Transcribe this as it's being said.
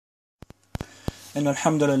إن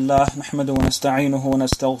الحمد لله نحمده ونستعينه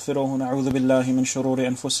ونستغفره ونعوذ بالله من شرور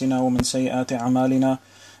أنفسنا ومن سيئات أعمالنا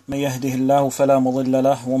من يهده الله فلا مضل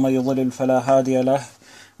له ومن يضلل فلا هادي له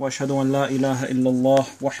وأشهد أن لا إله إلا الله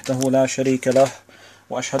وحده لا شريك له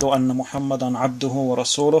وأشهد أن محمدا عبده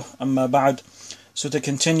ورسوله أما بعد. So to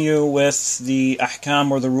continue with the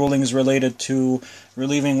ahkam or the rulings related to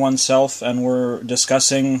relieving oneself, and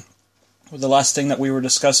the last thing that we were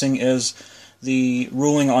discussing is the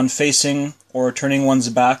ruling on facing or turning one's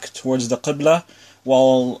back towards the Qiblah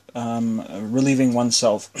while relieving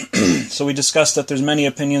oneself. So we discussed that there's many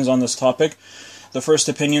opinions on this topic. The first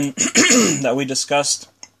opinion that we discussed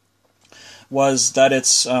was that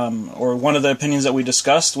it's, or one of the opinions that we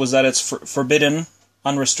discussed was that it's forbidden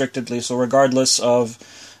unrestrictedly, so regardless of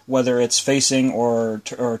whether it's facing or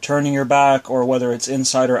turning your back, or whether it's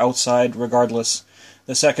inside or outside, regardless.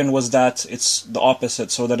 The second was that it's the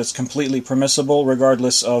opposite, so that it's completely permissible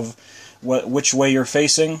regardless of which way you're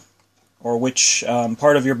facing, or which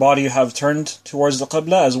part of your body you have turned towards the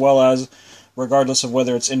Qibla, as well as regardless of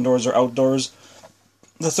whether it's indoors or outdoors.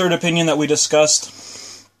 The third opinion that we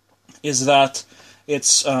discussed is that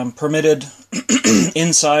it's permitted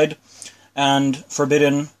inside and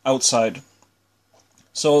forbidden outside.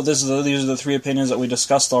 So these are the three opinions that we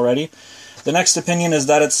discussed already. The next opinion is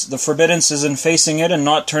that it's the forbiddance is in facing it and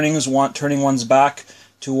not turning one's back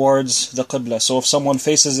towards the Qibla. So if someone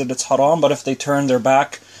faces it, it's haram, but if they turn their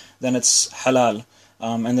back, then it's halal.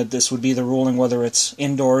 And that this would be the ruling whether it's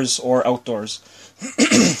indoors or outdoors.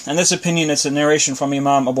 And this opinion, it's a narration from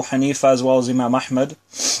Imam Abû Hanîfah as well as Imam Ahmad.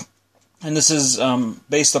 And this is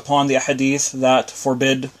based upon the hadith that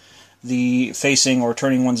forbid the facing or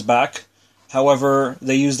turning one's back. However,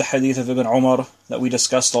 they use the hadith of Ibn Umar that we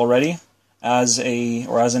discussed already as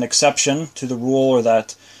an exception to the rule, or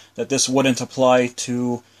that this wouldn't apply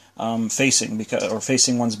to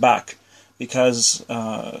facing one's back, because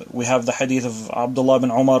we have the hadith of Abdullah ibn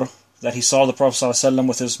Umar that he saw the Prophet ﷺ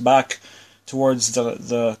with his back towards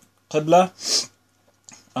the Qibla,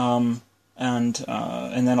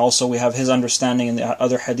 and then also we have his understanding in the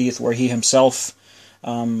other hadith where he himself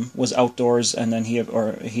was outdoors, and then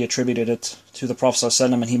he attributed it to the Prophet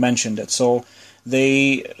ﷺ, and he mentioned it. So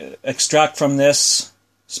they extract from this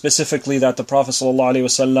specifically that the Prophet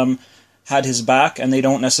ﷺ had his back, and they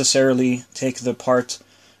don't necessarily take the part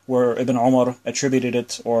where Ibn Umar attributed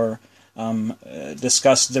it or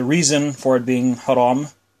discussed the reason for it being haram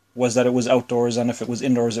was that it was outdoors, and if it was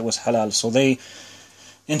indoors it was halal. So they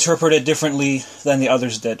interpret it differently than the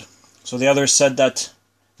others did. So the others said that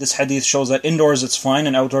this hadith shows that indoors it's fine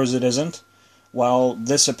and outdoors it isn't, while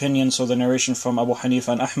this opinion, so the narration from Abû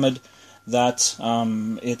Hanîfah and Ahmad, that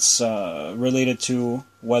it's related to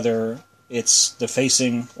whether it's the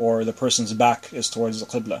facing or the person's back is towards the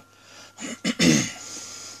Qibla.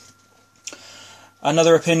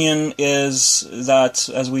 Another opinion is that,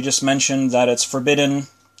 as we just mentioned, that it's forbidden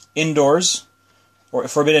indoors or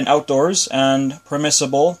forbidden outdoors and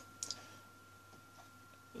permissible.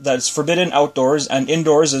 That it's forbidden outdoors, and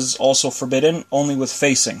indoors is also forbidden, only with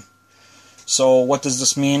facing. So what does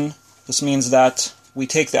this mean? This means that we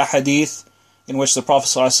take the ahadith in which the Prophet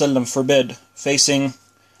ﷺ forbid facing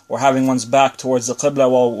or having one's back towards the Qibla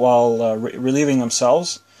while relieving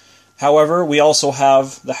themselves. However, we also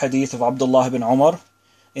have the hadith of Abdullah ibn Umar,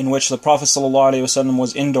 in which the Prophet ﷺ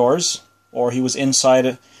was indoors, or he was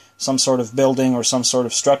inside some sort of building or some sort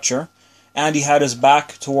of structure, and he had his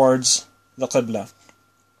back towards the Qibla.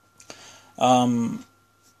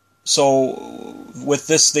 So with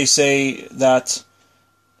this they say that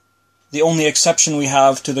the only exception we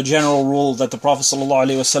have to the general rule that the Prophet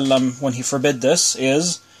ﷺ, when he forbid this,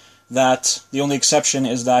 is that the only exception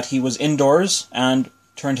is that he was indoors and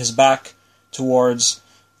turned his back towards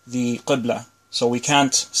the Qibla. So we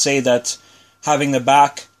can't say that having the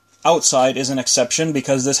back outside is an exception,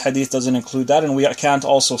 because this hadith doesn't include that, and we can't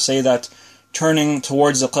also say that turning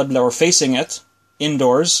towards the Qibla or facing it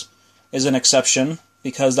indoors is an exception,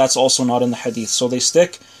 because that's also not in the hadith. So they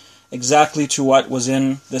stick exactly to what was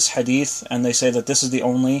in this hadith, and they say that this is the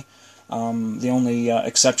only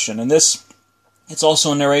exception. And this, it's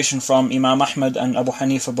also a narration from Imam Ahmad and Abû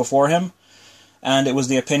Hanîfah before him, and it was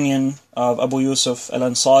the opinion of Abû Yûsuf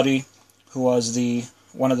al-Ansari, who was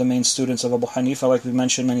one of the main students of Abû Hanîfah, like we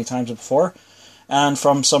mentioned many times before, and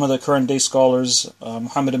from some of the current day scholars,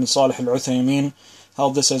 Muhammad Ibn Sîrîn al-Uthaymin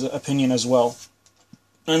held this as an opinion as well.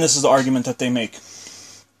 And this is the argument that they make.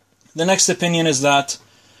 The next opinion is that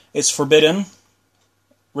it's forbidden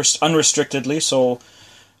unrestrictedly, so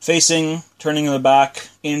facing, turning the back,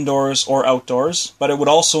 indoors or outdoors, but it would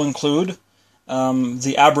also include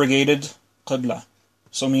the abrogated Qibla,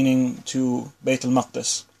 so meaning to Bayt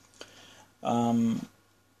al-Maqdis. And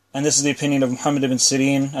this is the opinion of Muhammad Ibn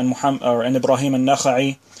Sîrîn and Ibrahim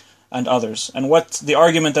an-Nakha'î and others. And what the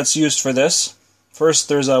argument that's used for this, first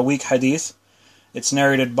there's a weak hadith. It's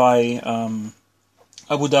narrated by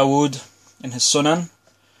Abu Dawud in his Sunan,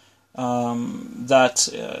 that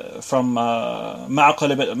from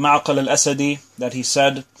Ma'qal al-Asadi, that he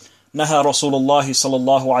said, نهى رسول الله صلى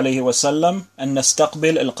الله عليه وسلم أن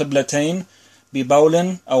نستقبل القبلتين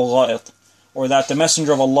ببول أو غائط, or that the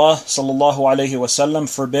Messenger of Allah صلى الله عليه وسلم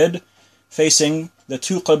forbid facing the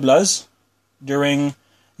two qiblas during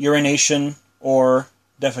urination or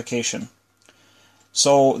defecation.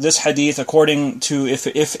 So this hadith, according to, if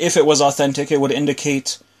it was authentic, it would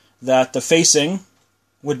indicate that the facing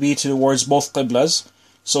would be towards both qiblas.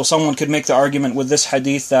 So someone could make the argument with this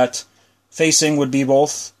hadith that facing would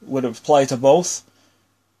apply to both.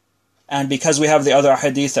 And because we have the other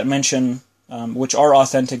hadith that mention, which are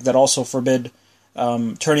authentic, that also forbid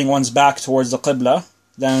turning one's back towards the qibla,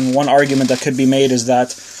 then one argument that could be made is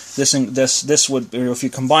that this would, if you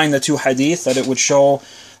combine the two hadith, that it would show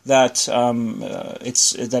that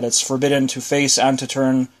it's forbidden to face and to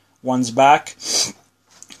turn one's back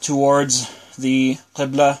towards the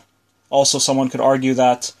qibla. Also, someone could argue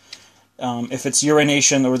that if it's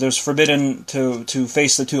urination, or there's forbidden to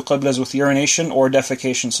face the two qiblas with urination or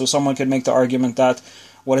defecation. So someone could make the argument that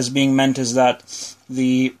what is being meant is that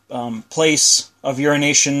the place of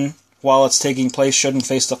urination while it's taking place shouldn't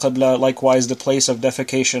face the qibla. Likewise, the place of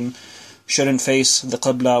defecation shouldn't face the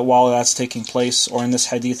qibla while that's taking place, or in this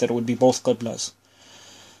hadith that it would be both qiblas.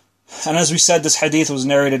 And as we said, this hadith was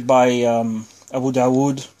narrated by Abu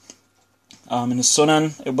Dawud in his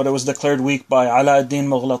Sunan, but it was declared weak by Ala ad-Din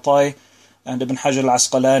Mughlatay and Ibn Hajar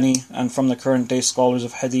al-Asqalani, and from the current day scholars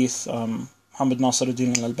of hadith, Muhammad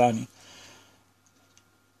Nasiruddin al-Albani.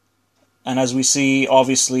 And as we see,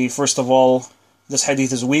 obviously, first of all, this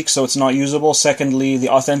hadith is weak, so it's not usable. Secondly, the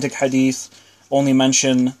authentic hadith only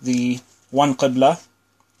mention the one qibla,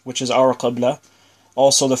 which is our qibla.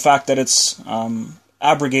 Also, the fact that it's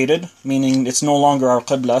abrogated, meaning it's no longer our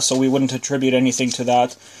qibla, so we wouldn't attribute anything to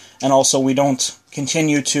that. And also, we don't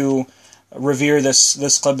continue to revere this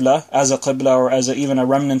qibla as a qibla, or as even a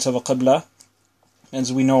remnant of a qibla.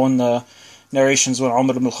 As we know in the narrations when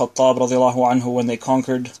Umar ibn al-Khattab radiallahu anhu, when they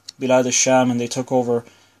conquered Bilad al-Sham and they took over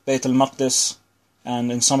Bayt al-Maqdis,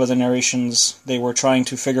 and in some of the narrations they were trying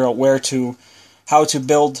to figure out how to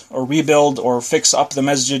build or rebuild or fix up the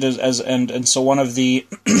masjid, and so one of the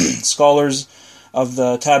scholars of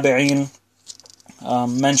the Tabi'een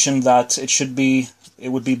mentioned that it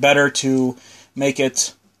would be better to make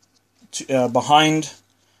it behind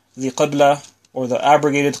the qibla, or the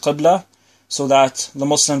abrogated qibla, so that the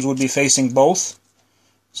Muslims would be facing both.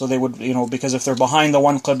 So they would, because if they're behind the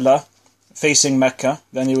one qibla facing Mecca,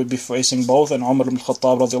 then they would be facing both. And Umar ibn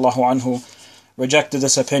Khattab radiallahu anhu rejected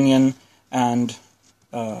this opinion and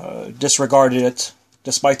disregarded it,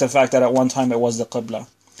 despite the fact that at one time it was the qibla.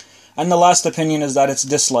 And the last opinion is that it's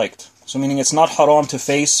disliked. So meaning it's not haram to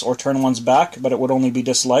face or turn one's back, but it would only be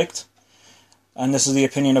disliked. And this is the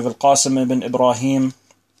opinion of Al-Qâsim Ibn Ibrâhîm,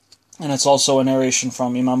 and it's also a narration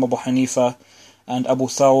from Imam Abû Hanîfah and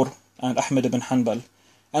Abuth-Thawr and Ahmad ibn Hanbal.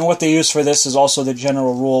 And what they use for this is also the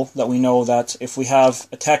general rule that we know, that if we have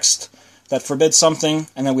a text that forbids something,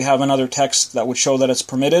 and then we have another text that would show that it's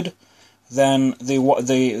permitted, then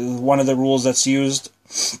one of the rules that's used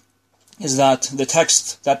is that the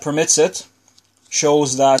text that permits it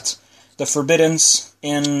shows that the forbiddance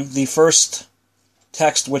in the first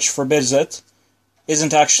text which forbids it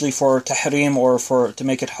isn't actually for tahrim, or to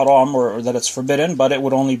make it haram, or that it's forbidden, but it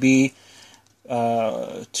would only be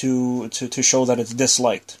to show that it's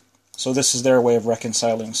disliked. So this is their way of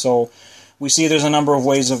reconciling. So we see there's a number of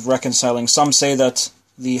ways of reconciling. Some say that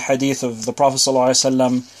the hadith of the Prophet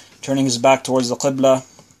ﷺ turning his back towards the qibla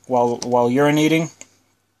while urinating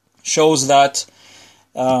shows that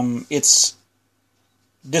it's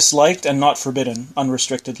disliked and not forbidden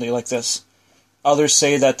unrestrictedly like this. Others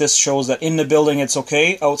say that this shows that in the building it's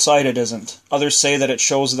okay, outside it isn't. Others say that it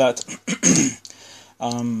shows that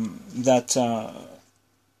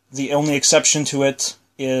the only exception to it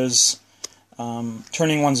is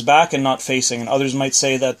turning one's back and not facing. And others might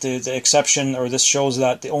say that the exception, or this shows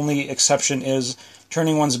that the only exception is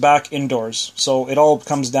turning one's back indoors. So it all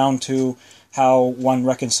comes down to how one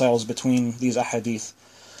reconciles between these ahadith,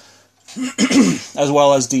 as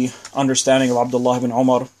well as the understanding of Abdullah ibn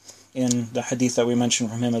Umar in the hadith that we mentioned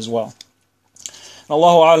from him as well.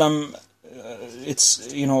 Allahu Alam, it's,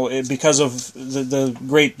 because of the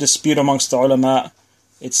great dispute amongst the ulama,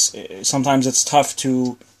 sometimes it's tough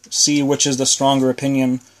to see which is the stronger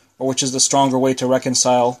opinion, or which is the stronger way to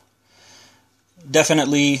reconcile.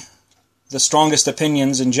 Definitely, the strongest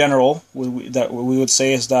opinions in general that we would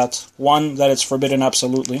say is that, one, that it's forbidden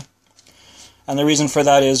absolutely. And the reason for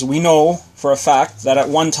that is we know for a fact that at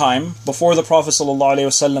one time, before the Prophet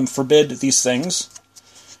ﷺ forbid these things,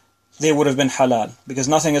 they would have been halal. Because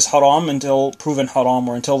nothing is haram until proven haram,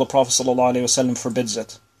 or until the Prophet ﷺ forbids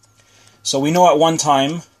it. So we know at one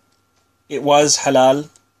time it was halal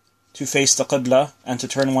to face the Qiblah and to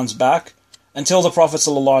turn one's back until the Prophet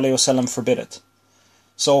ﷺ forbid it.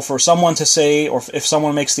 So for someone to say, or if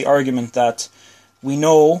someone makes the argument that we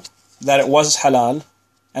know that it was halal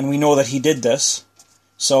and we know that he did this,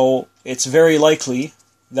 so it's very likely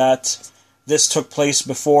that this took place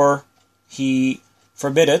before he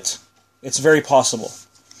forbid it, it's very possible.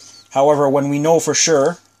 However, when we know for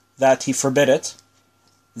sure that he forbid it,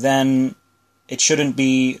 then it shouldn't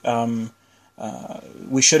be,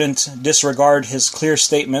 we shouldn't disregard his clear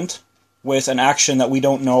statement with an action that we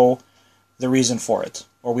don't know the reason for it,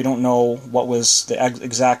 or we don't know what was the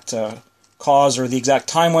exact cause or the exact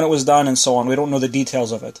time when it was done and so on. We don't know the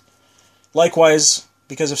details of it. Likewise,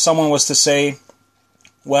 because if someone was to say,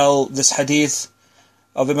 well, this hadith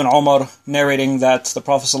of Ibn Umar narrating that the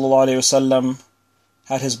Prophet ﷺ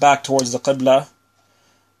had his back towards the Qiblah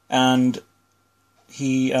and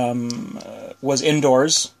he was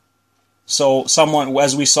indoors. So someone,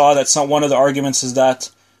 as we saw, that one of the arguments is that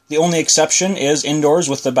the only exception is indoors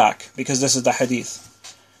with the back, because this is the hadith.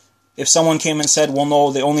 If someone came and said, well,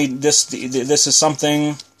 no, this is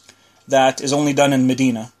something that is only done in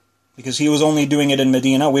Medina, because he was only doing it in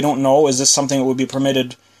Medina, we don't know, is this something that would be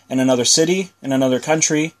permitted in another city, in another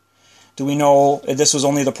country? Do we know if this was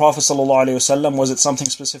only the Prophet ﷺ? Was it something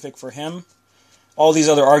specific for him? All these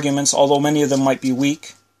other arguments, although many of them might be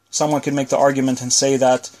weak, someone could make the argument and say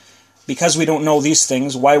that because we don't know these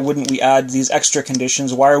things, why wouldn't we add these extra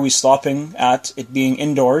conditions? Why are we stopping at it being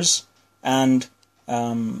indoors and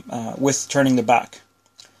with turning the back?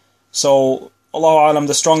 So, Allahu Alam,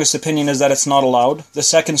 the strongest opinion is that it's not allowed. The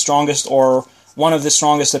second strongest, or one of the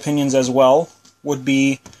strongest opinions as well, would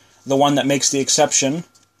be the one that makes the exception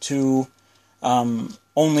to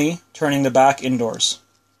only turning the back indoors,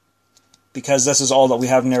 because this is all that we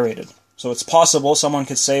have narrated. So it's possible someone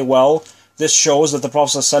could say, well, this shows that the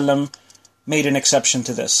Prophet ﷺ made an exception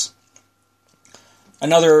to this.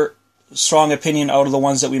 Another strong opinion out of the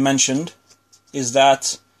ones that we mentioned is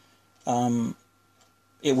that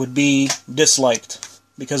it would be disliked,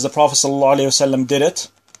 because the Prophet ﷺ did it.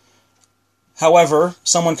 However,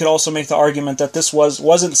 someone could also make the argument that this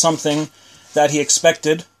wasn't something that he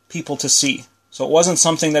expected people to see. So it wasn't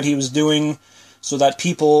something that he was doing so that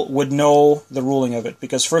people would know the ruling of it.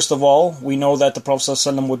 Because first of all, we know that the Prophet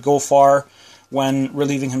ﷺ would go far when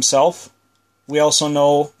relieving himself. We also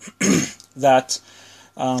know that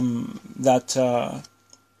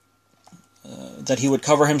he would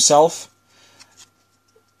cover himself.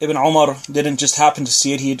 Ibn Umar didn't just happen to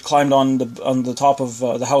see it; he had climbed on the top of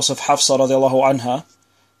the house of Hafsa radiallahu anha.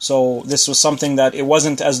 So this was something that it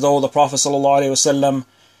wasn't as though the Prophet ﷺ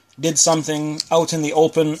did something out in the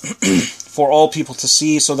open for all people to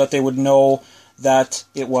see, so that they would know that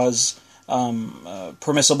it was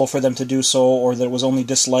permissible for them to do so, or that it was only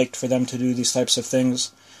disliked for them to do these types of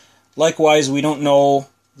things. Likewise, we don't know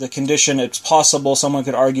the condition. It's possible someone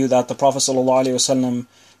could argue that the Prophet ﷺ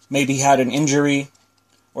maybe had an injury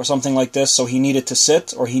or something like this, so he needed to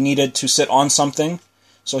sit, or he needed to sit on something.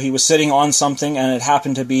 So he was sitting on something, and it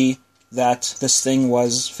happened to be that this thing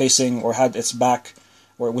was facing, or had its back,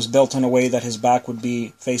 or it was built in a way that his back would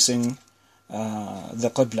be facing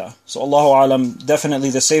the Qiblah. So Allahu Alam, definitely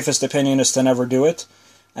the safest opinion is to never do it.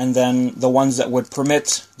 And then the ones that would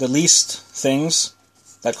permit the least things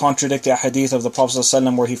that contradict the hadith of the Prophet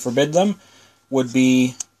ﷺ where he forbid them would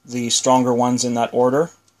be the stronger ones in that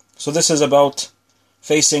order. So this is about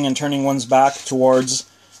facing and turning one's back towards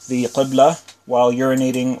the Qiblah while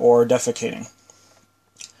urinating or defecating.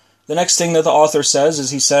 The next thing that the author says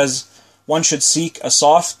is, he says, one should seek a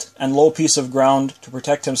soft and low piece of ground to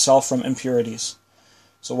protect himself from impurities.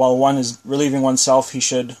 So while one is relieving oneself, he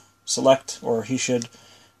should select, or he should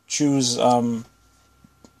choose a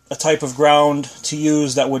type of ground to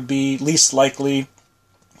use that would be least likely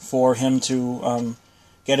for him to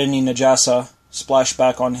get any najasa splash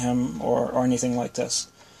back on him or anything like this.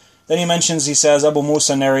 Then he says, Abu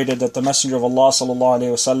Musa narrated that the Messenger of Allah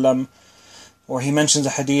ﷺ, or he mentions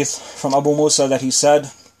a hadith from Abu Musa that he said,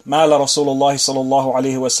 مال رسول الله صلى الله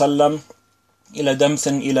عليه وسلم إلى دمث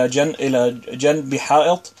إلى جنب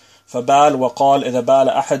حائط فبال وقال إذا بال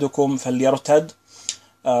أحدكم فليرتد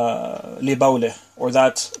لبوله. Or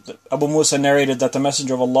that Abu Musa narrated that the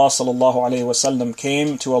Messenger of Allah صلى الله عليه وسلم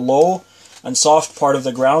came to a low and soft part of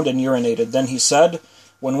the ground and urinated. Then he said,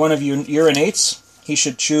 when one of you urinates, he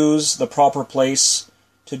should choose the proper place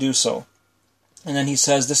to do so. And then he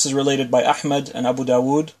says, this is related by Ahmad and Abu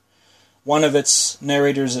Dawud. One of its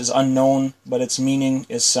narrators is unknown, but its meaning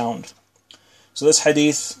is sound. So this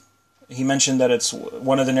hadith, he mentioned that it's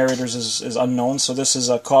one of the narrators is unknown. So this is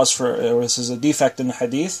a cause for, or this is a defect in the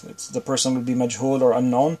hadith. The person would be majhul or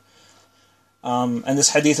unknown. And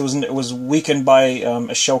this hadith was weakened by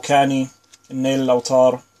Ash-Shawkani in Nail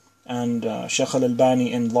al-Awtar and Shaykh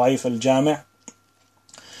al-Albani in Da'if al-Jami'.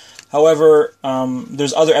 However,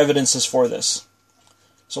 there's other evidences for this.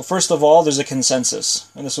 So first of all, there's a consensus,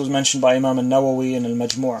 and this was mentioned by Imam al-Nawawi in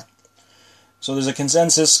al-Majmu'. So there's a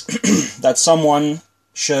consensus that someone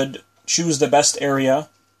should choose the best area,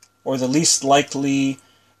 or the least likely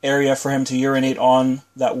area for him to urinate on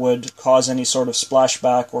that would cause any sort of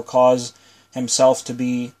splashback or cause himself to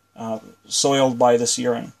be soiled by this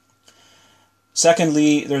urine.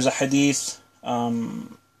 Secondly, there's a hadith,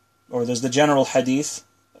 or there's the general hadith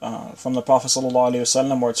from the Prophet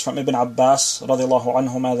ﷺ, where it's from Ibn Abbas radiallahu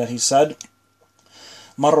anhuma, that he said,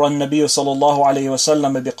 مر النبي صلى الله عليه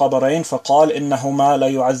وسلم بقبرين فقال إنهما لا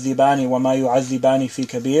يعذبان وما يعذبان في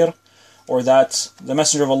كبير, or that the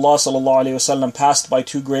Messenger of Allah صلى الله عليه وسلم passed by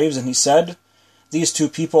two graves and he said, these two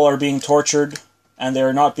people are being tortured and they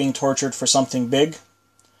are not being tortured for something big,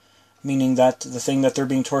 meaning that the thing that they're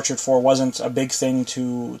being tortured for wasn't a big thing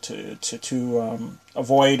to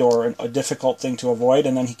avoid, or a difficult thing to avoid.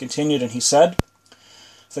 And then he continued and he said,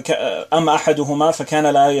 أما أحدهما فكان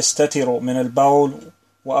لا يستتر من البول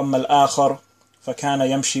وأما الآخر فكان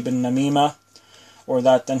يمشي بالنميمة, or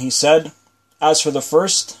that then he said, as for the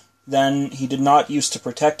first, then he did not used to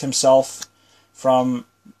protect himself from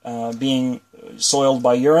being soiled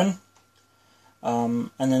by urine.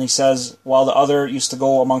 And then he says, while the other used to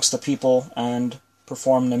go amongst the people and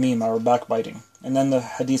perform namima, or backbiting. And then the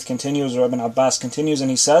hadith continues, or Ibn Abbas continues, and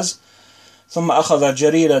he says, ثم أخذ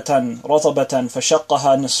جريدة رطبة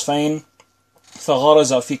فشقها نصفين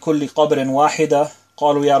فغرز في كل قبر واحدة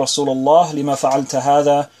قالوا يا رسول الله لما فعلت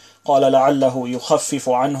هذا قال لعله يخفف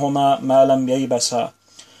عنهما ما لم ييبسا.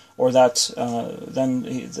 Or that then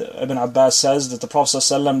Ibn Abbas says that the Prophet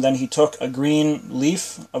ﷺ, then he took a green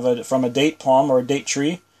leaf from a date palm, or a date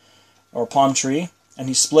tree, or palm tree, and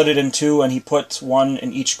he split it in two, and he put one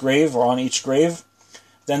in each grave, or on each grave.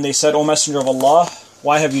 Then they said, O Messenger of Allah,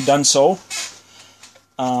 why have you done so?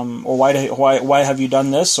 Or why have you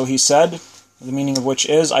done this? So he said, the meaning of which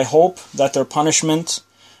is, I hope that their punishment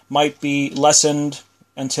might be lessened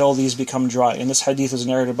until these become dry. And this hadith is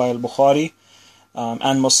narrated by Al-Bukhari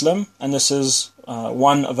and Muslim, and this is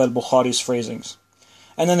one of Al-Bukhari's phrasings.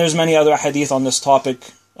 And then there's many other hadith on this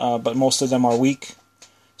topic, but most of them are weak.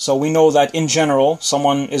 So we know that in general,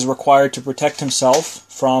 someone is required to protect himself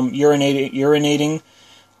from urinating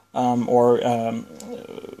or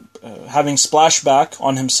having splashback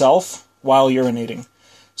on himself while urinating.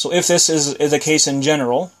 So if this is the case in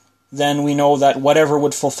general, then we know that whatever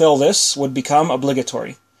would fulfill this would become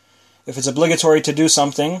obligatory. If it's obligatory to do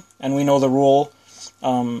something, and we know the rule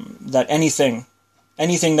that anything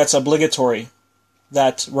that's obligatory,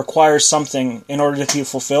 that requires something in order to be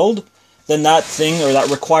fulfilled, then that thing, or that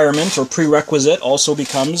requirement or prerequisite, also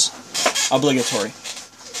becomes obligatory.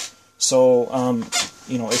 So,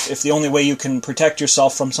 if the only way you can protect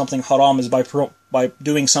yourself from something haram is by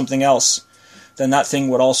doing something else, then that thing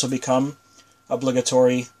would also become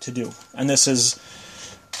obligatory to do. And this is,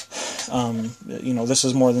 this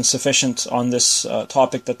is more than sufficient on this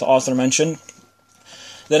topic that the author mentioned.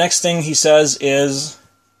 The next thing he says is,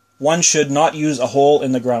 one should not use a hole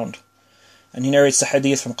in the ground. And he narrates the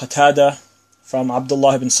hadith from Qatada, from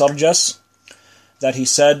Abdullah ibn Sarjas, that he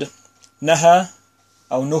said, Naha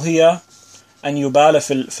أو نهي أن يبال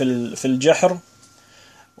في الجحر,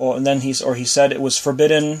 or he said it was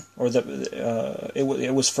forbidden, or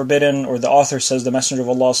it was forbidden, or the author says the Messenger of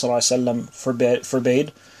Allah ﷺ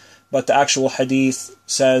forbade, but the actual hadith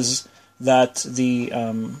says that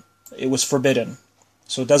it was forbidden.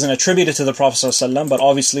 So it doesn't attribute it to the Prophet ﷺ, but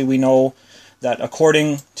obviously we know that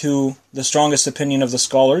according to the strongest opinion of the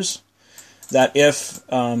scholars, that if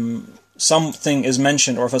something is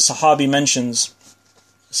mentioned, or if a Sahabi mentions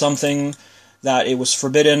something that it was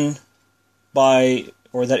forbidden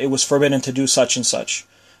or that it was forbidden to do such and such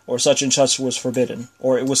was forbidden,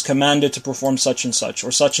 or it was commanded to perform such and such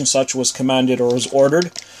was commanded or was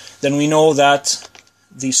ordered, then we know that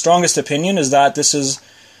the strongest opinion is that this is,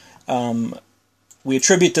 we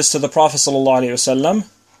attribute this to the Prophet ﷺ,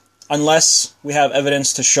 unless we have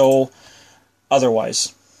evidence to show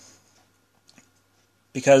otherwise.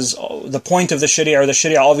 Because the point of the Sharia, or the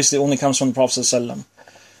Sharia obviously only comes from the Prophet ﷺ.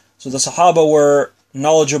 So the Sahaba were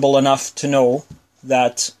knowledgeable enough to know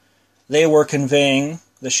that they were conveying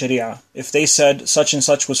the Sharia. If they said such and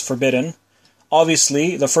such was forbidden,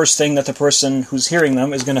 obviously the first thing that the person who's hearing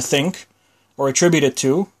them is going to think or attribute it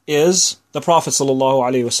to is the Prophet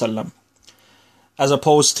ﷺ. As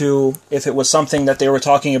opposed to if it was something that they were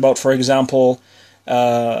talking about, for example,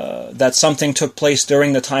 that something took place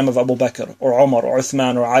during the time of Abu Bakr or Umar or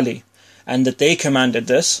Uthman or Ali, and that they commanded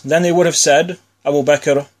this, then they would have said Abu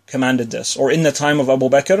Bakr commanded this, or in the time of Abu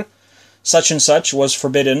Bakr such and such was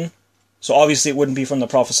forbidden. So obviously it wouldn't be from the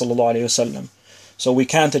Prophet ﷺ. So we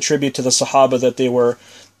can't attribute to the Sahaba that they were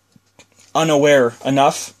unaware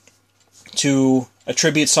enough to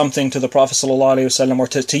attribute something to the Prophet ﷺ, or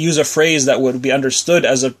to use a phrase that would be understood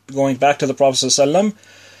as going back to the Prophet ﷺ,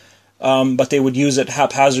 but they would use it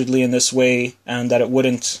haphazardly in this way, and that it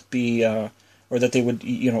wouldn't be, or that they would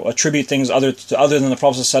attribute things other than the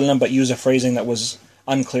Prophet ﷺ, but use a phrasing that was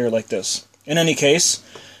unclear like this. In any case,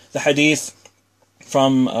 the hadith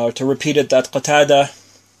to repeat it, that Qatada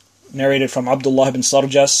narrated from Abdullah ibn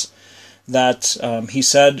Sarjas that he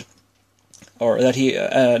said, or that he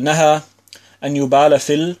naha an yubala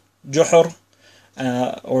fil juhur,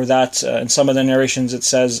 or that in some of the narrations it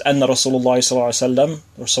says anna Rasulullah sallallahu alaihi wasallam,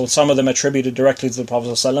 or so some of them attributed directly to the Prophet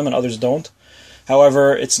sallallahu alaihi wasallam and others don't.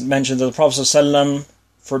 However, it's mentioned that the Prophet sallallahu alaihi wasallam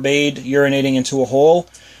forbade urinating into a hole.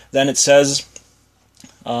 Then it says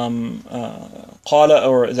qala,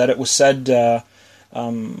 or that it was said or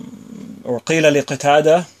qila li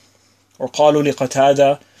Qatada, or qalu li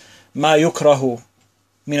Qatada ma yukrahu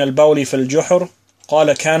min al-bawl fi al-juhur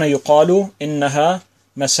qala kana yuqalu innaha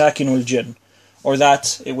masakinul jinn, or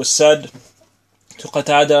that it was said to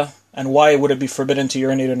Qatada, and why would it be forbidden to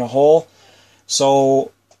urinate in a hole?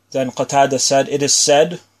 So then Qatada said, it is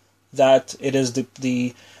said that it is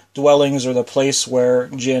the dwellings or the place where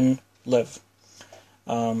jinn live.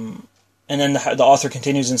 And then the author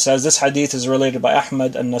continues and says, this hadith is related by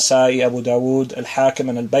Ahmad, an-Nakha'î, Abu Dawud, Al-Hakim,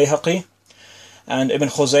 and Al-Bayhaqi, and Ibn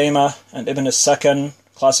Khuzaymah and Ibn As-Sakan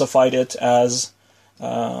classified it as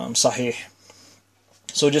Sahih.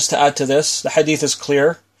 So just to add to this, the hadith is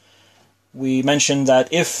clear. We mentioned that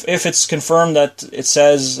if it's confirmed that it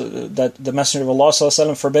says that the Messenger of Allah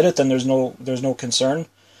ﷺ forbid it, then there's no concern.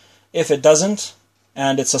 If it doesn't,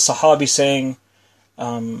 and it's a Sahabi saying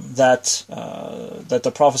that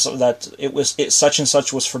the Prophet, that such and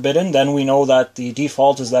such was forbidden, then we know that the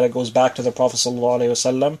default is that it goes back to the Prophet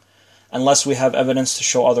ﷺ, unless we have evidence to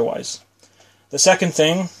show otherwise. The second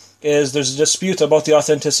thing is there's a dispute about the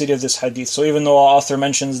authenticity of this hadith. So even though our author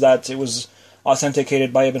mentions that it was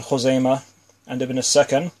authenticated by Ibn Khuzaymah and Ibn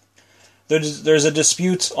As-Sakan, there's a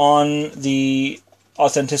dispute on the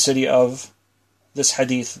authenticity of this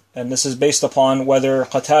hadith, and this is based upon whether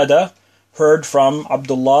Qatada heard from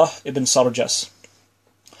Abdullah ibn Sarjas.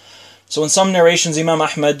 So in some narrations, Imam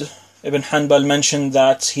Ahmad ibn Hanbal mentioned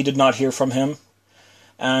that he did not hear from him,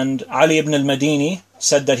 and Ali ibn al-Madini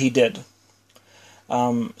said that he did.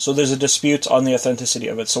 So there's a dispute on the authenticity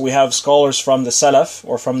of it. So we have scholars from the Salaf,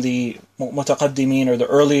 or from the Mutaqaddimin, or the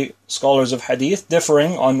early scholars of hadith,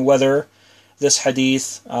 differing on whether this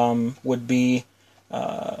hadith would be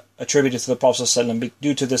attributed to the Prophet ﷺ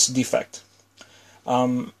due to this defect.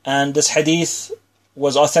 And this hadith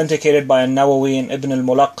was authenticated by an-Nawawi and Ibn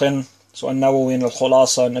al-Mulaqqin, so an-Nawawi in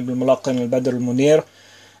al-Khulasa and Ibn al-Mulaqqin al-Badr al-Munir,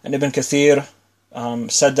 and Ibn Kathir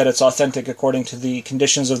said that it's authentic according to the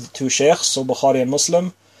conditions of the two sheikhs, so Bukhari and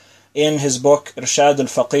Muslim, in his book Irshad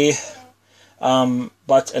al-Faqih,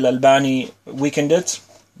 but Al-Albani weakened it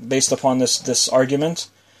based upon this argument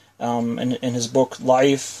in his book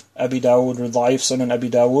Da'if Abi Dawud, or Da'if Sunan Abi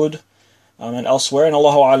Dawud, and elsewhere. And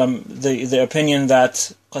Allahu Alam, the opinion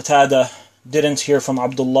that Qatada didn't hear from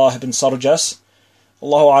Abdullah ibn Sarjas,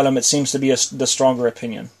 Allahu Alam, it seems to be the stronger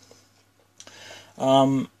opinion.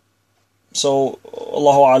 So,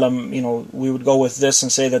 Allahu Alam, we would go with this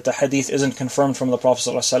and say that the hadith isn't confirmed from the Prophet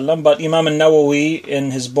ﷺ, but Imam al-Nawawi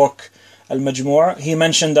in his book Al-Majmu', he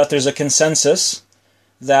mentioned that there's a consensus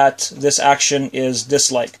that this action is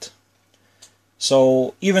disliked.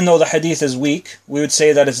 So, even though the hadith is weak, we would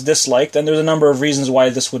say that it's disliked, and there's a number of reasons why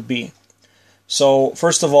this would be. So,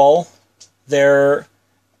 first of all, there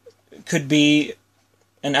could be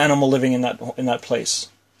an animal living in that place.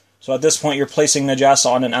 So at this point you're placing najasa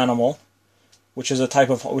on an animal, which is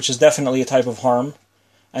definitely a type of harm,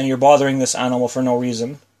 and you're bothering this animal for no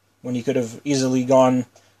reason, when you could have easily gone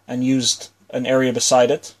and used an area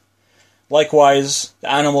beside it. Likewise, the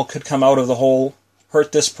animal could come out of the hole,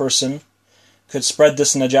 hurt this person, could spread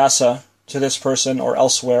this najasa to this person or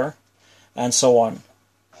elsewhere, and so on.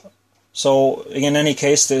 So in any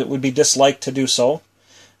case, it would be disliked to do so,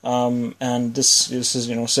 and this is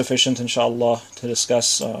sufficient, inshallah, to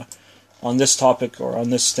discuss on this topic or on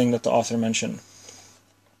this thing that the author mentioned.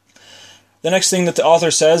 The next thing that the author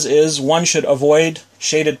says is one should avoid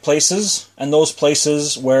shaded places and those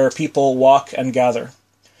places where people walk and gather.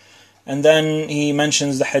 And then he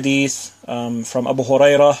mentions the hadith from Abu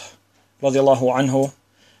Hurairah radiallahu anhu,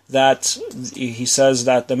 that he says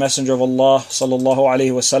that the Messenger of Allah sallallahu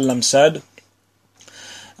alaihi wasallam said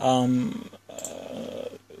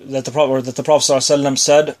that the Prophet sallallahu alaihi wasallam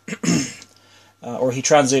said, or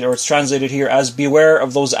it's translated here as, beware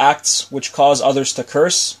of those acts which cause others to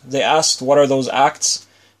curse. They asked, what are those acts?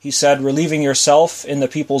 He said, relieving yourself in the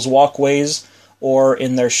people's walkways or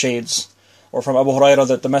in their shades. Or from Abu Hurairah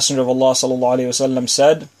that the Messenger of Allah sallallahu alaihi wasallam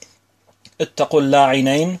said, اتقوا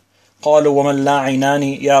اللاعنين قالوا وما اللاعنان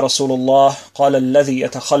يا رسول الله قال الذي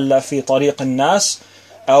يتخلى في طريق الناس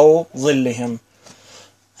أو ظلهم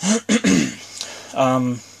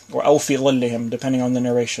or أو في ظلهم, depending on the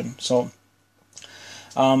narration.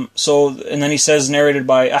 And then he says, narrated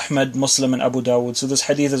by Ahmad, Muslim, and Abu Dawud. So this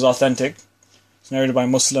hadith is authentic. It's narrated by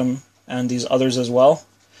Muslim and these others as well.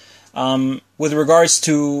 With regards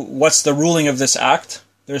to what's the ruling of this act,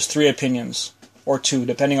 there's 3 opinions, or 2,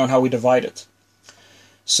 depending on how we divide it.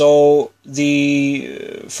 So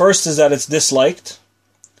the first is that it's disliked,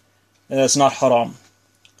 and it's not haram.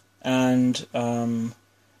 And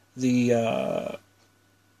that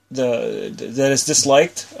is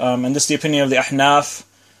disliked, and this is the opinion of the Ahnaf,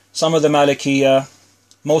 some of the Malikiyya,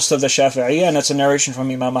 most of the Shafi'iyya, and it's a narration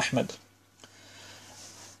from Imam Ahmad.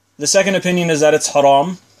 The second opinion is that it's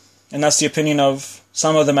haram, and that's the opinion of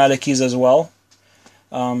some of the Malikis as well.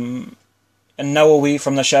 And Nawawi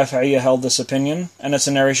from the Shafi'iyya held this opinion, and it's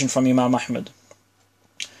a narration from Imam Ahmad.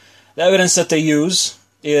 The evidence that they use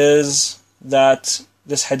is that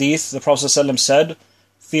this hadith, the Prophet ﷺ said,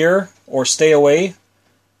 fear or stay away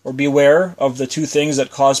or beware of the 2 things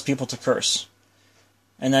that cause people to curse.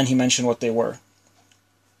 And then he mentioned what they were.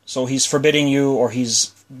 So he's forbidding you, or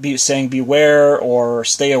he's saying beware or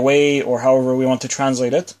stay away, or however we want to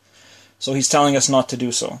translate it. So he's telling us not to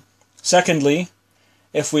do so. Secondly,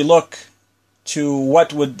 if we look to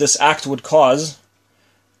what would this act would cause,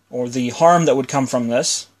 or the harm that would come from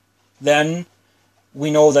this, then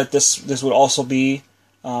we know that this would also be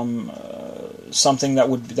something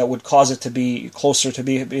that would cause it to be closer to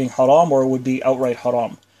being haram, or it would be outright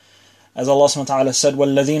haram. As Allah subhanahu wa ta'ala said,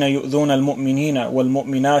 وَالَّذِينَ يُؤْذُونَ الْمُؤْمِنِينَ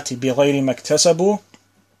وَالْمُؤْمِنَاتِ بِغَيْرِ مَا اكْتَسَبُوا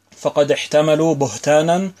فَقَدْ احْتَمَلُوا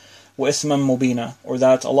بُهْتَانًا وَإِثْمًا مُبِينًا. Or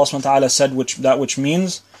that Allah subhanahu wa ta'ala said which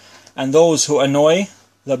means, and those who annoy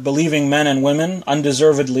the believing men and women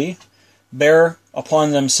undeservedly bear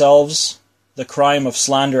upon themselves the crime of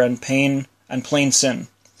slander and pain and plain sin.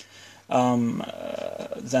 And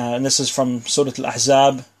this is from Surah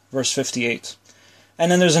Al-Ahzab, verse 58.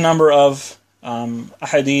 And then there's a number of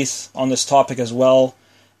ahadith on this topic as well,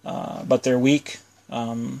 but they're weak.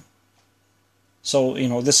 So,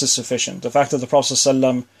 this is sufficient. The fact that the Prophet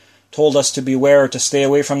ﷺ told us to beware, to stay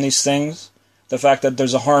away from these things, the fact that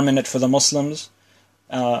there's a harm in it for the Muslims,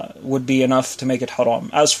 would be enough to make it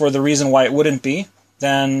haram. As for the reason why it wouldn't be,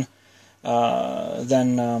 then this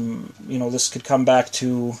could come back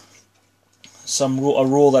to a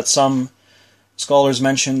rule that some scholars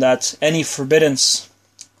mention, that any forbiddance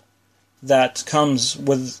that comes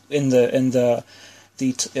in the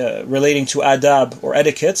relating to adab or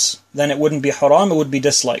etiquettes, then it wouldn't be haram, it would be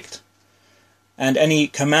disliked. And any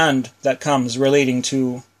command that comes relating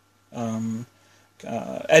to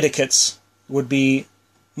etiquettes would be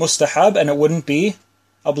mustahab, and it wouldn't be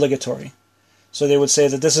obligatory. So they would say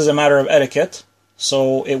that this is a matter of etiquette,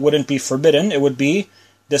 so it wouldn't be forbidden, it would be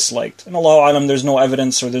disliked. And Allahu Alam, there's no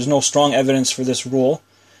evidence, or there's no strong evidence for this rule.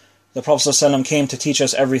 The Prophet ﷺ came to teach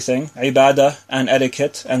us everything, ibadah and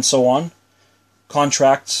etiquette and so on,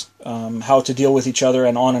 contracts, how to deal with each other,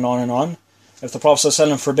 and on and on and on. If the Prophet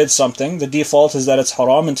ﷺ forbids something, the default is that it's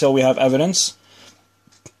haram until we have evidence.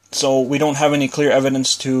 So we don't have any clear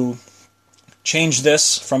evidence to change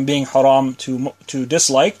this from being haram to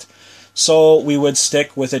disliked. So we would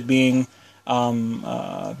stick with it being haram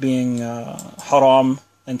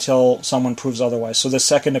until someone proves otherwise. So the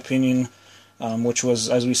second opinion, which was,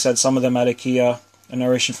 as we said, some of the Malikiyya, a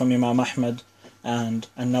narration from Imam Ahmad, and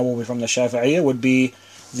Nawawi from the Shafi'iyya, would be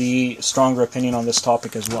the stronger opinion on this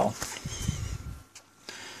topic as well.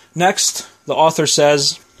 Next, the author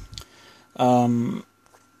says, one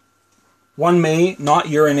may not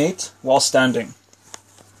urinate while standing.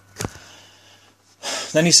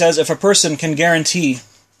 Then he says, if a person can guarantee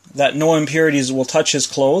that no impurities will touch his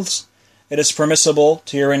clothes, it is permissible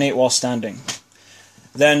to urinate while standing.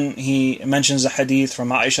 Then he mentions a hadith from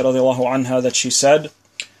Aisha radiallahu anha that she said,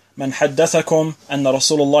 من حدثكم أن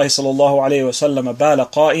رسول الله صلى الله عليه وسلم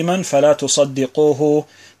بال قائما فلا تصدقوه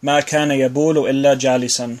ما كان يبول إلا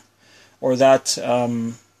جالسا. Or that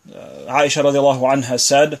Aisha radiallahu anha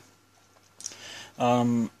said,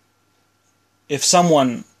 if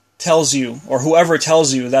someone tells you, or whoever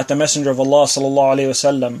tells you, that the Messenger of Allah sallallahu alaihi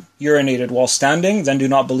wasallam urinated while standing, then do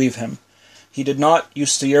not believe him. He did not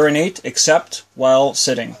used to urinate except while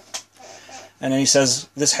sitting. And then he says,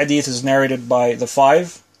 this hadith is narrated by the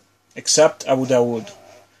five, except Abu Dawood.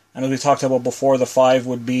 And as we talked about before, the five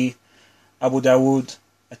would be Abu Dawood,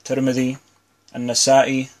 At-Tirmidhi,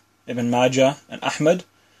 an-Nakha'î, Ibn Majah, and Ahmad.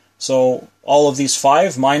 So all of these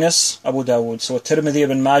five minus Abu Dawood. So At-Tirmidhi,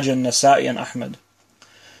 Ibn Majah, an-Nakha'î, and Ahmad.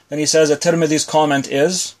 Then he says, At-Tirmidhi's comment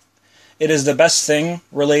is, it is the best thing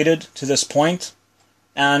related to this point,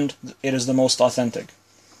 and it is the most authentic.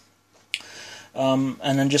 And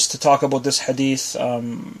then just to talk about this hadith,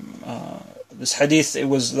 it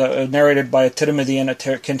was narrated by At-Tirmidhi, and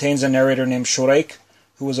it contains a narrator named Shurayk,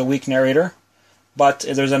 who was a weak narrator. But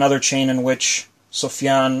there's another chain in which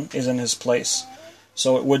Sufyan is in his place.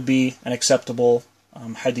 So it would be an acceptable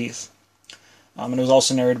hadith. And it was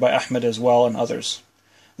also narrated by Ahmad as well and others.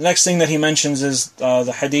 The next thing that he mentions is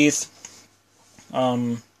the hadith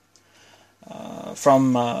or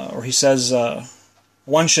he says,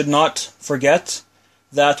 one should not forget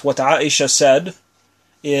that what Aisha said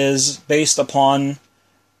is based upon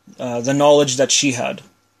the knowledge that she had.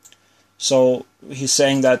 So he's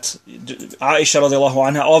saying that Aisha radiallahu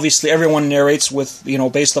anha, obviously everyone narrates with,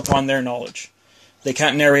 based upon their knowledge. They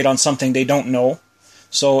can't narrate on something they don't know.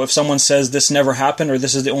 So if someone says this never happened, or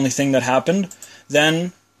this is the only thing that happened,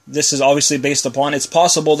 then this is obviously based upon, it's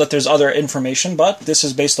possible that there's other information, but this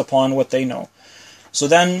is based upon what they know. So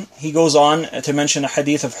then he goes on to mention a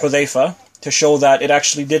hadith of Hudhayfa to show that it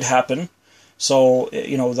actually did happen. So,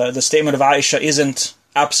 the statement of Aisha isn't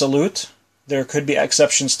absolute. There could be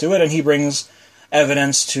exceptions to it, and he brings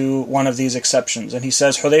evidence to one of these exceptions. And he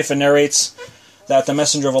says, Hudhayfa narrates that the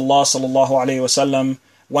Messenger of Allah sallallahu alaihi wasallam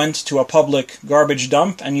went to a public garbage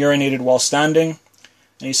dump and urinated while standing.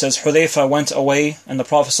 And he says, Hudhayfa went away, and the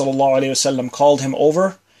Prophet sallallahu alaihi wasallam called him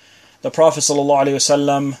over. The Prophet sallallahu alaihi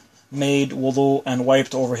wasallam made wudu and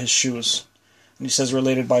wiped over his shoes. And he says,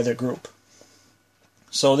 related by their group.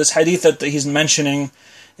 So this hadith that he's mentioning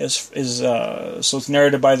is it's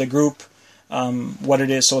narrated by the group. What it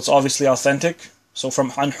is, so it's obviously authentic. So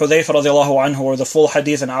from an Hudhayfa radiallahu anhu, or the full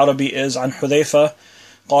hadith in Arabic is an Hudhayfa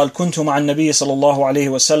قال كنت مع النبي صلى الله عليه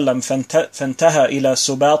وسلم فانتهى إلى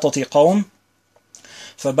سباطة قوم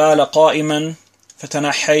فبال قائما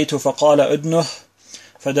فتنحيت فقال أدنه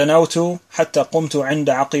فدنوت حتى قمت عند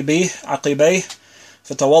عقبيه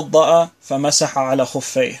فتوضأ فمسح على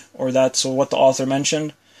خفيه. Or that's what the author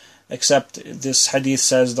mentioned, except this hadith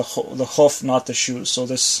says the khuf, not the shoes. So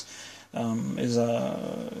this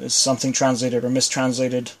is something translated or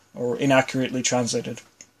mistranslated or inaccurately translated.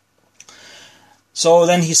 So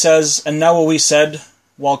then he says, an-Nawawi said,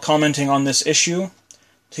 while commenting on this issue,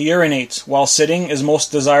 to urinate while sitting is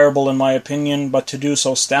most desirable in my opinion, but to do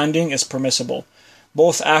so standing is permissible.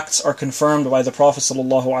 Both acts are confirmed by the Prophet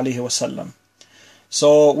ﷺ.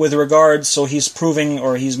 So with regards, so he's proving,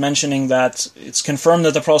 or he's mentioning that it's confirmed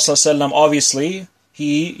that the Prophet ﷺ, obviously,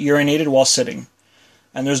 he urinated while sitting.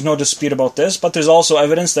 And there's no dispute about this, but there's also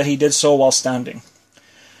evidence that he did so while standing.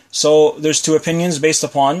 So there's two opinions based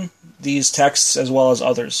upon these texts as well as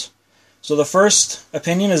others. So the first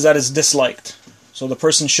opinion is that it's disliked. So the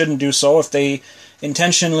person shouldn't do so. If they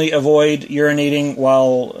intentionally avoid urinating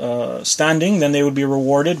while standing, then they would be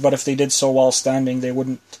rewarded. But if they did so while standing, they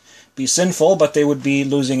wouldn't be sinful, but they would be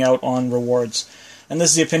losing out on rewards. And this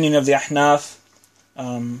is the opinion of the Ahnaf,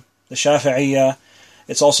 the Shafi'iyya.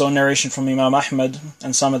 It's also a narration from Imam Ahmad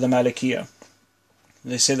and some of the Malikiyya.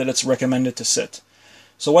 They say that it's recommended to sit.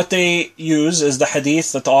 So what they use is the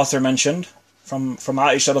hadith that the author mentioned from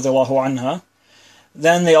Aisha radiallahu anha.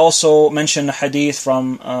 Then they also mention a hadith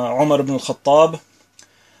from Umar ibn al-Khattab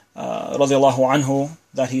radiallahu anhu,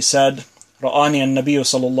 that he said, رآني النبي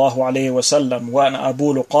صلى الله عليه وسلم وأنا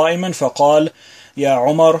أبول قائما فقال يا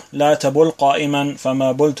عمر لا تبل قائما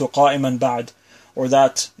فما بلت قائما بعد. Or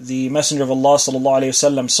that the Messenger of Allah sallallahu alayhi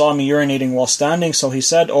wasallam saw me urinating while standing, so he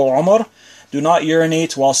said, O Umar, do not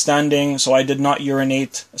urinate while standing, so I did not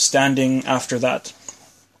urinate standing after that.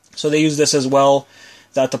 So they use this as well,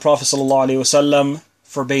 that the Prophet sallallahu alayhi wasallam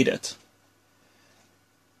forbade it.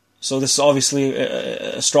 So this is obviously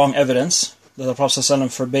a strong evidence that the Prophet sallallahu alayhi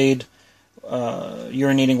wasallam forbade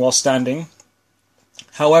urinating while standing.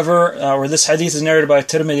 However, or this hadith is narrated by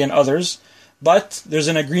Tirmidhi and others, but there's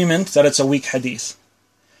an agreement that it's a weak hadith.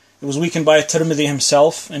 It was weakened by Tirmidhi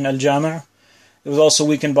himself in Al-Jami', It was also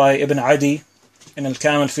weakened by Ibn Adi in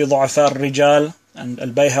Al-Kamil fi Du'afa al-Rijal, and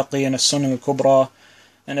Al-Bayhaqi in as-Sunnah al-Kubra,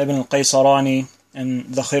 and Ibn al-Qaysarani in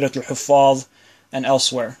Dhakhirat al-Huffaz, and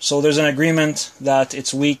elsewhere. So there's an agreement that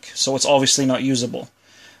it's weak, so it's obviously not usable.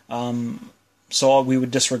 So we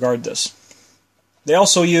would disregard this. They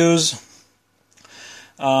also use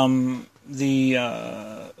the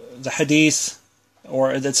hadith,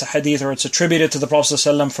 or it's a hadith, or it's attributed to the Prophet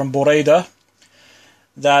ﷺ from Buraidah,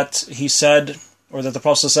 that he said, or that the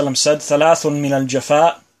Prophet ﷺ said, ثلاث من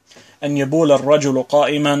الجفاء أن يبول الرجل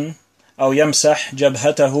قائما أو يمسح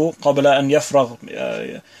جبهته قبل أن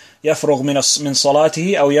يفرغ من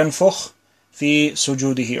صلاته أو ينفخ في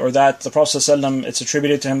سجوده. Or that the Prophet ﷺ, it's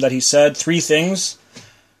attributed to him that he said, 3 things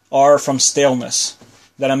are from staleness: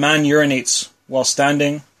 that a man urinates while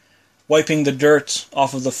standing, wiping the dirt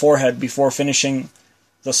off of the forehead before finishing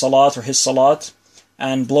the salat or his salat,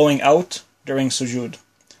 and blowing out during sujood.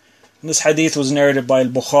 And this hadith was narrated by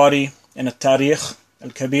Al-Bukhari in Al-Tarikh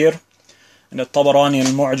Al-Kabir, and Al-Tabarani in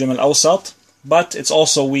Al-Mu'jam Al-Awsat, but it's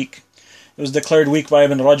also weak. It was declared weak by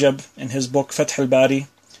Ibn Rajab in his book Fath al-Bari,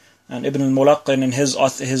 and Ibn al-Mulaqqin in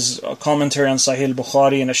his commentary on Sahih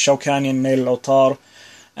al-Bukhari, and Al-Shawkani in Nail al-Awtar,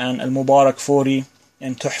 and Al-Mubarak Furi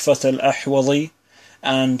in Tuhfat al-Ahwadi,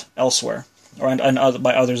 and elsewhere, and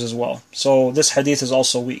by others as well. So this hadith is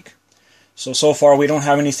also weak. So far we don't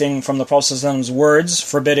have anything from the Prophet ﷺ's words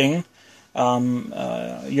forbidding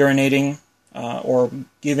urinating or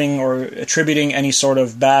giving or attributing any sort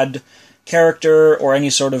of bad character or any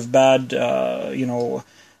sort of bad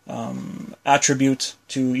attribute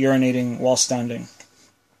to urinating while standing.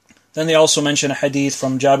 Then they also mention a hadith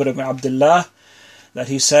from Jabir ibn Abdullah that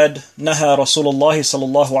he said, "Naha Rasulullah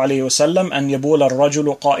sallallahu alayhi wasallam an yabula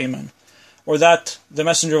ar-rajulu qa'iman," or that the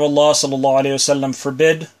Messenger of Allah sallallahu alayhi wasallam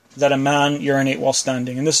forbid that a man urinate while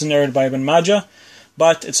standing. And this is narrated by Ibn Majah,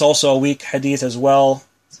 but it's also a weak hadith as well.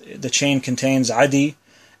 The chain contains Adi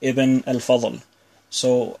ibn al-Fadl.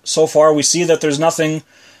 So far we see that there's nothing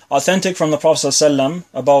authentic from the Prophet ﷺ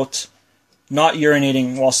about not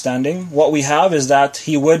urinating while standing. What we have is that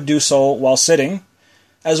he would do so while sitting,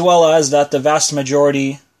 as well as that the vast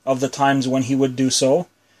majority of the times when he would do so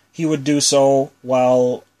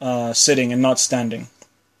while sitting and not standing.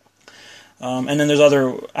 And then there's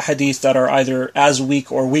other hadith that are either as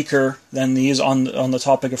weak or weaker than these on the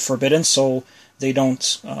topic of forbiddance, so they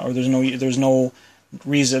don't, or there's no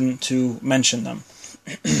reason to mention them.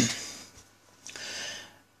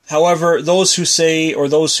 However, those who say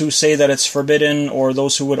that it's forbidden, or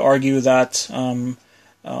those who would argue that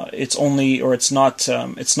it's only, or it's not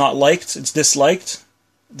liked, it's disliked,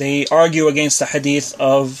 they argue against the hadith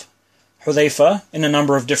of Hudhayfah in a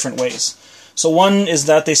number of different ways. So one is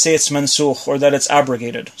that they say it's mansukh, or that it's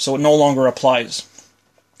abrogated, so it no longer applies.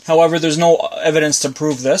 However, there's no evidence to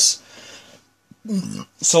prove this.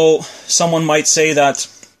 So someone might say that,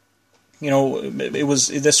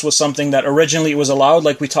 this was something that originally was allowed,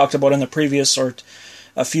 like we talked about in the previous or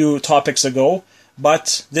a few topics ago,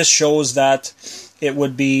 but this shows that it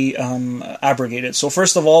would be abrogated. So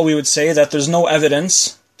first of all, we would say that there's no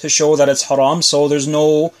evidence to show that it's haram, so there's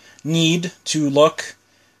no need to look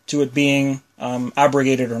to it being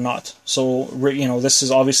abrogated or not. So, this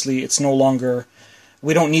is obviously, it's no longer,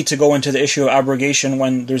 we don't need to go into the issue of abrogation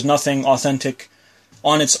when there's nothing authentic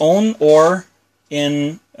on its own, or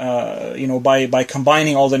in, by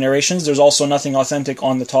combining all the narrations, there's also nothing authentic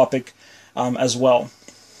on the topic as well.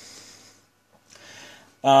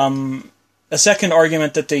 A second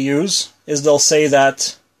argument that they use is they'll say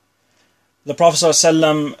that the Prophet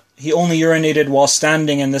ﷺ, he only urinated while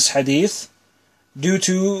standing in this hadith due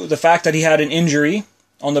to the fact that he had an injury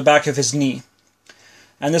on the back of his knee.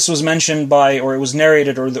 And this was mentioned by, or it was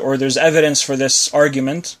narrated, or there's evidence for this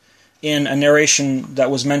argument in a narration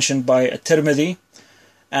that was mentioned by At-Tirmidhi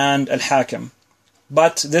and Al-Hakim.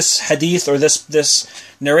 But this hadith, or this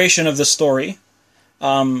narration of the story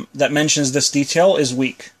that mentions this detail is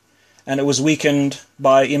weak. And it was weakened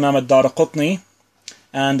by Imam ad-Daraqutni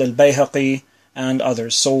and Al-Bayhaqi and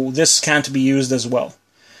others. So this can't be used as well.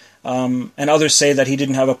 And others say that he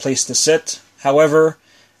didn't have a place to sit. However,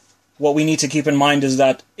 what we need to keep in mind is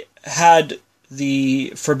that had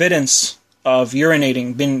the forbiddance of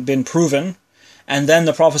urinating been proven, and then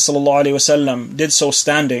the Prophet ﷺ did so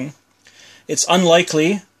standing, it's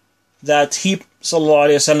unlikely that he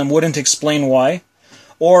ﷺ wouldn't explain why,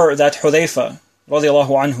 or that Hudhayfah radiallahu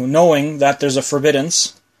anhu, knowing that there's a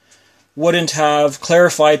forbiddance, wouldn't have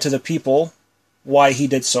clarified to the people why he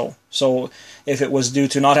did so. So if it was due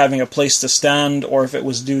to not having a place to stand, or if it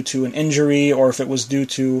was due to an injury, or if it was due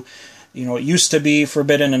to, it used to be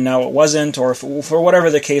forbidden and now it wasn't, or if, for whatever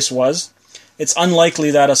the case was, it's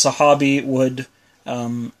unlikely that a Sahabi would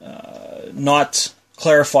not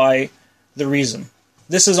clarify the reason.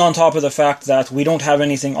 This is on top of the fact that we don't have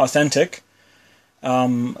anything authentic. We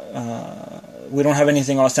don't have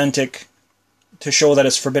anything authentic to show that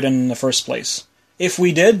it's forbidden in the first place. If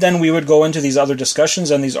we did, then we would go into these other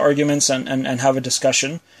discussions and these arguments and have a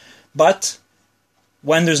discussion. But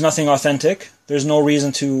when there's nothing authentic, there's no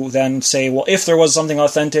reason to then say, well, if there was something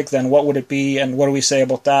authentic, then what would it be, and what do we say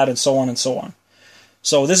about that, and so on and so on.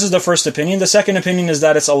 So this is the first opinion. The second opinion is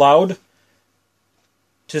that it's allowed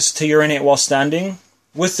to urinate while standing,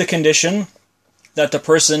 with the condition that the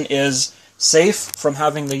person is safe from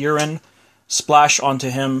having the urine splash onto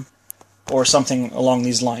him or something along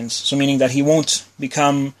these lines. So meaning that he won't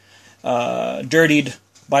become dirtied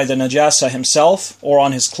by the najasa himself or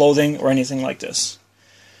on his clothing or anything like this.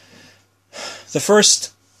 The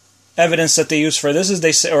first evidence that they use for this is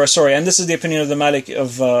and this is the opinion of the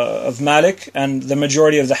Malik and the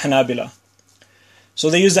majority of the Hanabila. So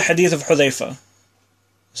they use the hadith of Hudhayfa.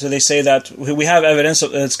 So they say that we have evidence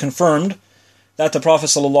that it's confirmed that the Prophet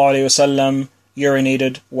ﷺ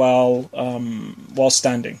urinated while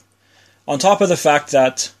standing. On top of the fact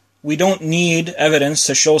that we don't need evidence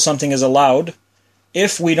to show something is allowed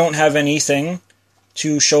if we don't have anything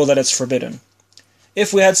to show that it's forbidden.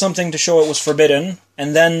 If we had something to show it was forbidden,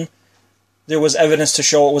 and then there was evidence to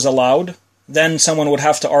show it was allowed, then someone would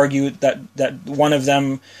have to argue that one of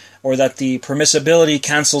them, or that the permissibility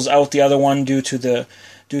cancels out the other one due to the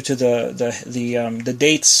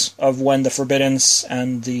dates of when the forbiddance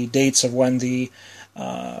and the dates of when the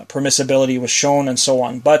permissibility was shown and so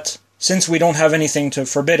on. But since we don't have anything to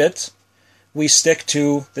forbid it, we stick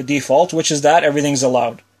to the default, which is that everything's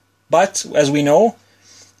allowed. But, as we know,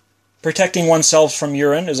 protecting oneself from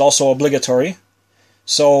urine is also obligatory.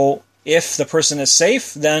 So, if the person is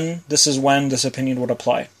safe, then this is when this opinion would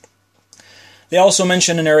apply. They also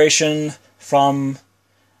mention a narration from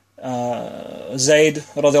Zayd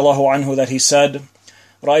radiallahu anhu that he said,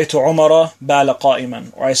 رَأَيْتُ عُمَرَ بَالَ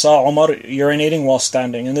قَائِمًا, or I saw Umar urinating while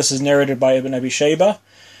standing. And this is narrated by Ibn Abi Shaybah.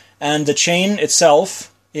 And the chain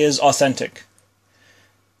itself is authentic.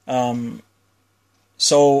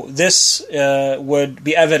 So this would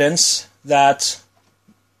be evidence that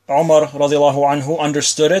Umar radiallahu anhu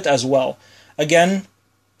understood it as well. Again,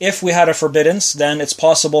 if we had a forbiddance, then it's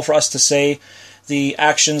possible for us to say the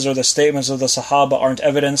actions or the statements of the Sahaba aren't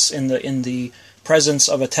evidence in the presence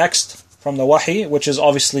of a text from the Wahi, which is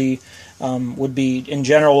obviously would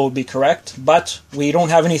be correct. But we don't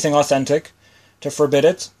have anything authentic to forbid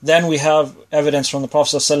it. Then we have evidence from the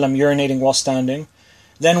Prophet ﷺ urinating while standing.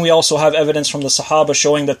 Then we also have evidence from the Sahaba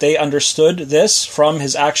showing that they understood this from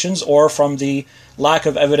his actions or from the lack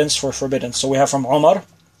of evidence for forbiddance. So we have from Umar.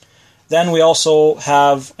 Then we also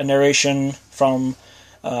have a narration from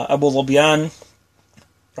Abu Dhubyan,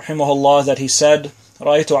 rahimahullah, that he said,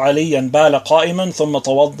 رَأَيْتُ عَلِيًّا بَالَ قَائِمًا ثُمَّ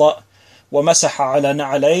تَوَضَّأَ وَمَسَحَ عَلَى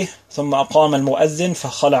نَعْلَيْهِ ثُمَّ أَقَامَ الْمُؤَذِّنِ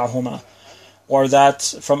فَخَلَعَهُمَا. Or that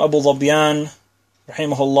from Abu Dhubyan,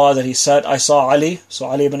 rahimahullah, that he said, I saw Ali, so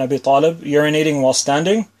Ali ibn Abi Talib, urinating while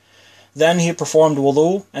standing. Then he performed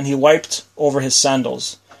wudu and he wiped over his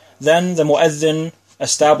sandals. Then the mu'adhin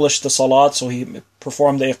established the salat, so he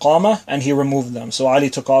performed the iqamah and he removed them. So Ali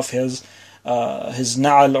took off his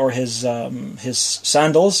na'al or his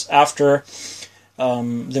sandals after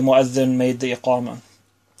the mu'adhin made the iqamah.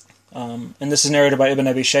 And this is narrated by Ibn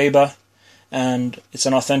Abi Shaybah, and it's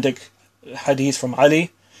an authentic hadith from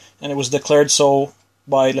Ali, and it was declared so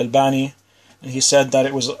by Al-Albani, and he said that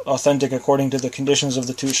it was authentic according to the conditions of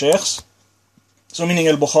the two sheikhs. So meaning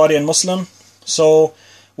Al-Bukhari and Muslim. So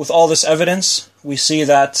with all this evidence, we see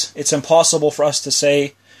that it's impossible for us to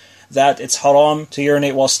say that it's haram to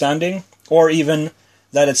urinate while standing, or even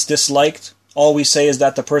that it's disliked. All we say is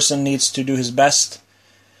that the person needs to do his best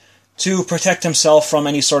to protect himself from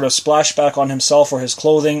any sort of splashback on himself or his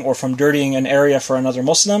clothing, or from dirtying an area for another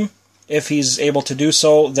Muslim. If he's able to do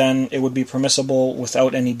so, then it would be permissible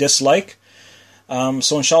without any dislike.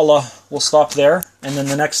 So inshallah, we'll stop there. And then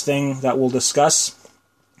the next thing that we'll discuss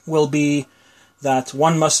will be that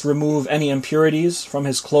one must remove any impurities from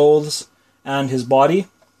his clothes and his body.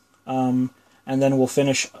 And then we'll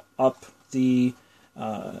finish up the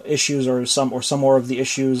issues or some more of the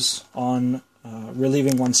issues on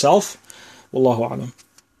relieving oneself. Wallahu a'lam.